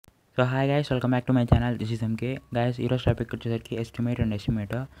So hi guys, welcome back to my channel. This is MK. Guys, ఈరోజు topic వచ్చేసరికి estimate and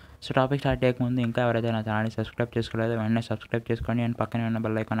estimator. So topic start చేయకముందు ఇంకా ఎవరైతే నా ఛానల్ని సబ్స్క్రైబ్ చేసుకోలేదో వెంటనే సబ్స్క్రైబ్ చేసుకోండి అండ్ పక్కనే ఉన్న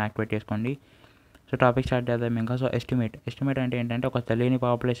బెల్ ఐకాన్ యాక్టివేట్ చేసుకోండి. సో టాపిక్ స్టార్ట్ చేద్దాం ఇంకా. సో ఎస్టిమేట్ అంటే ఏంటంటే ఒక తెలియని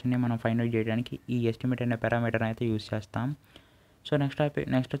పాపులేషన్ని మనం ఫైండ్ అవుట్ చేయడానికి ఈ ఎస్టిమేట్ అనే పారామీటర్ అయితే యూస్ చేస్తాం. సో నెక్స్ట్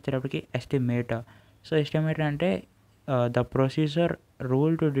వచ్చేటప్పటికి ఎస్టిమేటర్. సో ఎస్టిమేటర్ అంటే the procedure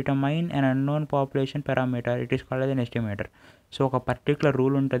rule to determine an unknown population parameter, it is called as an estimator. So ఒక పర్టికులర్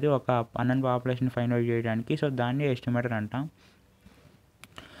రూల్ ఉంటుంది ఒక అన్నోన్ పాపులేషన్ ఫైండ్ అవుట్ చేయడానికి. సో దాన్ని ఎస్టిమేటర్ అంటాం.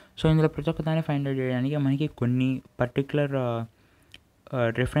 సో ఇందులో ప్రతి ఒక్క దాన్ని ఫైండ్ అవుట్ చేయడానికి మనకి కొన్ని పర్టికులర్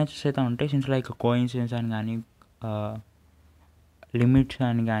రిఫరెన్సెస్ అయితే ఉంటాయి. సిన్స్ లైక్ కోఇన్సిడెన్స్ అని కానీ లిమిట్స్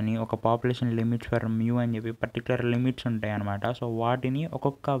అని కానీ ఒక పాపులేషన్ లిమిట్స్ ఫర్ మ్యూ అని చెప్పి పర్టికులర్ లిమిట్స్ ఉంటాయి అన్నమాట. సో వాటిని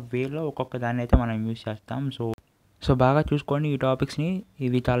ఒక్కొక్క వేలో ఒక్కొక్క దాన్ని అయితే మనం యూజ్ చేస్తాం. సో బాగా చూసుకోండి ఈ టాపిక్స్ని.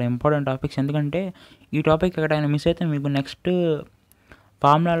 ఇవి చాలా ఇంపార్టెంట్ టాపిక్స్. ఎందుకంటే ఈ టాపిక్ ఎక్కడైనా మిస్ అయితే మీకు నెక్స్ట్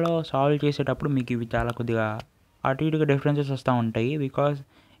ఫార్ములాలో సాల్వ్ చేసేటప్పుడు మీకు ఇవి చాలా కొద్దిగా అటు ఇటుగా డిఫరెన్సెస్ వస్తూ ఉంటాయి. బికాజ్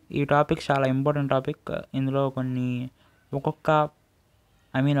ఈ టాపిక్స్ చాలా ఇంపార్టెంట్ టాపిక్. ఇందులో కొన్ని ఒక్కొక్క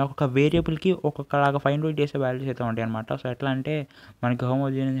వేరియబుల్కి ఒక్కొక్కలాగా ఫైండ్ అవుట్ చేసే వాల్యూస్ అయితే ఉంటాయి అనమాట. సో ఎట్లా అంటే మనకి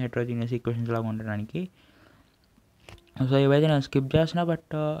హోమోజీనియస్ హెటరోజీనియస్ ఈక్వేషన్స్ లాగా ఉండడానికి. సో ఇవైతే నేను స్కిప్ చేస్తున్నా.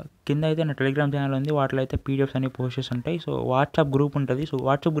 బట్ కింద అయితే నా టెలిగ్రామ్ ఛానల్ ఉంది, వాటిలో అయితే పీడిఎఫ్స్ అన్ని పోస్ట్ చేసి ఉంటాయి. సో వాట్సాప్ గ్రూప్ ఉంటుంది. సో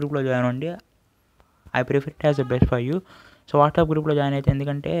వాట్సాప్ గ్రూప్లో జాయిన్ అవ్వండి. I prefer it as the best for you. So WhatsApp గ్రూప్లో జాయిన్ అయితే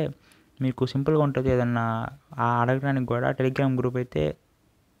ఎందుకంటే మీకు సింపుల్గా ఉంటుంది. ఏదన్నా అడగడానికి కూడా టెలిగ్రామ్ గ్రూప్ అయితే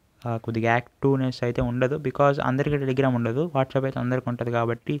కొద్దిగా యాక్టివ్నెస్ అయితే ఉండదు. బికాజ్ అందరికీ టెలిగ్రామ్ ఉండదు, వాట్సాప్ అయితే అందరికీ ఉంటుంది.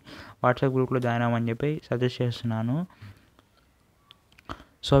 కాబట్టి వాట్సాప్ గ్రూప్లో జాయిన్ అవ్వమని చెప్పి సజెస్ట్ చేస్తున్నాను.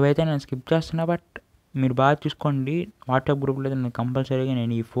 సో అవైతే నేను స్కిప్ చేస్తున్నా. బట్ మీరు బాగా చూసుకోండి. వాట్సాప్ గ్రూప్లో అయితే నేను కంపల్సరీగా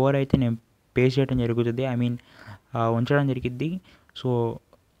నేను ఈ 4 అయితే నేను పేస్ట్ చేయడం జరుగుతుంది. ఉంచడం జరిగిద్ది. సో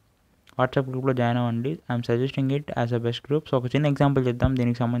వాట్సాప్ గ్రూప్లో జాయిన్ అవ్వండి. I'm suggesting it as a best group. So ఒక చిన్న ఎగ్జాంపుల్ చేద్దాం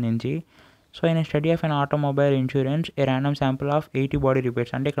దీనికి సంబంధించి. So in study of an automobile insurance A random sample of 80 body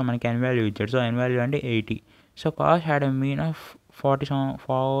repairs. అంటే ఇక్కడ మనకి ఎన్ వాల్యూ ఇచ్చాడు. సో ఎన్ వాల్యూ అంటే 80. So cost had a mean of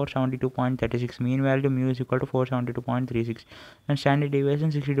 472.36. Mean value mu is equal to 472.36 and standard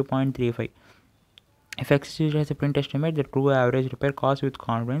deviation 62.35. If X is used as a print estimate, the true average repair cost with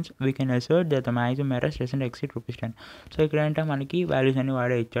confidence, we can assert that the maximum error doesn't exceed ₹10. So ఇక్కడ అంటే మనకి values అన్ని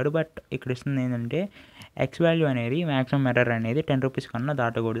వాడే ఇచ్చాడు. But ఇక్కడ ఇస్తుంది ఏంటంటే X value అనేది మ్యాక్సిమం ఎర్రర్ అనేది ₹10 కన్నా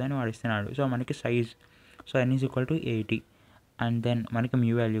దాటకూడదు అని వాడు ఇస్తున్నాడు. సో మనకి size n is equal to 80 and then మనకి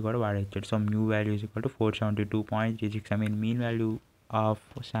మ్యూ వాల్యూ కూడా వాడే ఇచ్చాడు. So mu value is equal to 472.36. Mean value of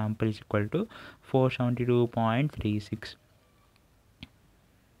sample is equal to 472.36.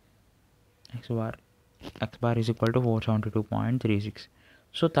 x bar is equal to 472.36.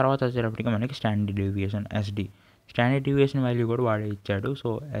 So తర్వాత వచ్చేటప్పటికి మనకి standard deviation SD. Standard deviation value కూడా వాడే ఇచ్చాడు. So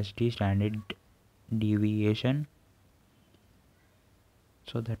SD standard deviation,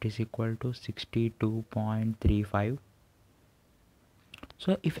 so that is equal to 62.35. So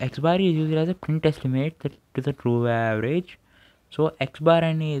if X bar is used as a print estimate to the true average, so X bar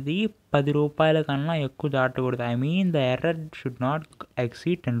అనేది ₹10 కన్నా ఎక్కువ దాటకూడదు. The error should not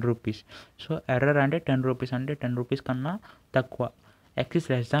exceed ₹10. So error అంటే ₹10 అంటే ₹10 కన్నా తక్కువ. X is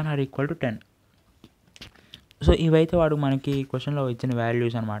less than or equal to 10. So ఇవైతే వాడు మనకి క్వశ్చన్లో ఇచ్చిన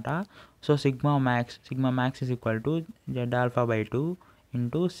వాల్యూస్ అనమాట. So sigma max is equal to Z∝/2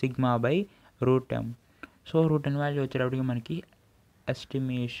 into sigma by √10. So √10 value వచ్చేటప్పటికి మనకి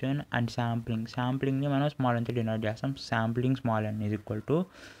ఎస్టిమేషన్ అండ్ శాంప్లింగ్ని మనం స్మాల్ నుంచి డినోట్ చేస్తాం. Sampling small n is equal to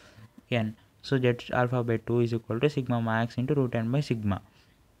n. So Z∝/2 is equal to sigma max into √10/సిగ్మా.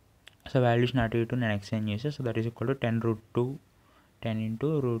 So వాల్యూస్ని అటు ఇటు నేను exchange చేస్తే so that is equal to 10√2 10 into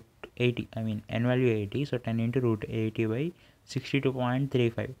 √80. n value 80. So 10 into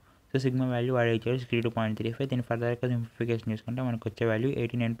 √80/62.35. So sigma value వాడే ఇచ్చారు 62.35. దీన్ని ఫర్దర్గా సింప్లిఫికేషన్ చేసుకుంటే మనకు వచ్చే వాల్యూ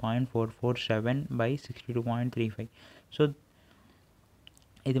 89.447/62.35. సో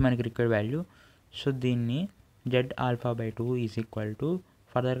ఇది మనకి రిక్వైర్డ్ వాల్యూ. సో దీన్ని Z∝/2 ఈజ్ ఈక్వల్ టు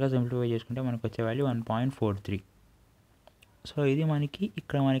ఫర్దర్గా సింప్లిఫై చేసుకుంటే మనకు వచ్చే వాల్యూ 1.43. సో ఇది మనకి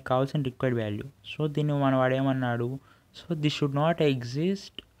ఇక్కడ మనకి కావాల్సిన రిక్వైర్డ్ వాల్యూ. సో దీన్ని వాడు ఏమన్నాడు, so this should not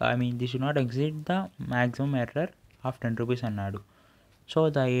exit the maximum error of ₹10 అన్నాడు. So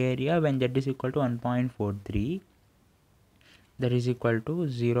the area when Z is equal to 1.43 that is equal to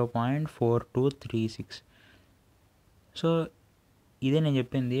 0.4236. So ఇదే నేను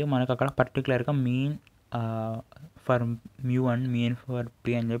చెప్పింది. మనకు అక్కడ పర్టికులర్గా mean for mu and mean for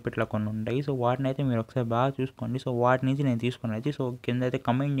P అని చెప్పి ఇట్లా కొన్ని ఉంటాయి. సో వాటిని అయితే మీరు ఒకసారి బాగా చూసుకోండి. సో వాటి నుంచి నేను తీసుకున్నది. సో కింద అయితే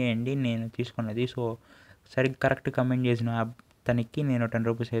కమెంట్ చేయండి నేను తీసుకున్నది. సో సరిగ్గా కరెక్ట్ కమెంట్ చేసిన తనకి నేను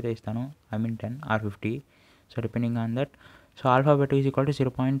 ₹10 అయితే ఇస్తాను. 10 or 50. So depending on that. So alpha beta is equal to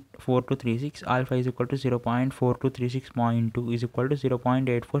 0.4236, alpha is equal to 0.4236.2 is equal to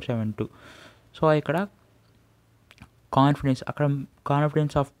 0.8472. So ఇక్కడ కాన్ఫిడెన్స్, అక్కడ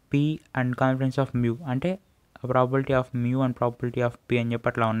confidence of P and confidence of mu అంటే probability of mu and probability of P అని చెప్పి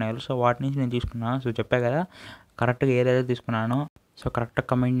అట్లా ఉన్నాయి. So వాటి నుంచి నేను తీసుకున్నాను. సో చెప్పా కదా కరెక్ట్గా ఏదైతే తీసుకున్నానో. సో కరెక్ట్గా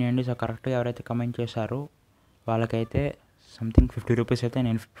కమెంట్ చేయండి. సో కరెక్ట్గా ఎవరైతే కమెంట్ చేశారో వాళ్ళకైతే సంథింగ్ 50 రూపీస్ అయితే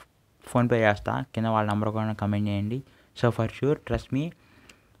నేను ఫోన్పే చేస్తా. కింద వాళ్ళ నెంబర్ కూడా కమెంట్ చేయండి. So for sure trust me.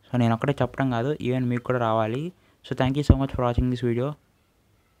 So నేను ఒక్కటే చెప్పడం కాదు, ఈవెన్ మీకు కూడా రావాలి. So thank you so much for watching this video.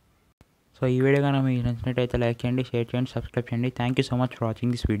 So ఈ వీడియో కనుక మీకు నచ్చినట్టయితే లైక్ చేయండి, షేర్ చేయండి, సబ్స్క్రైబ్ చేయండి. Thank you so much for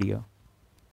watching this video.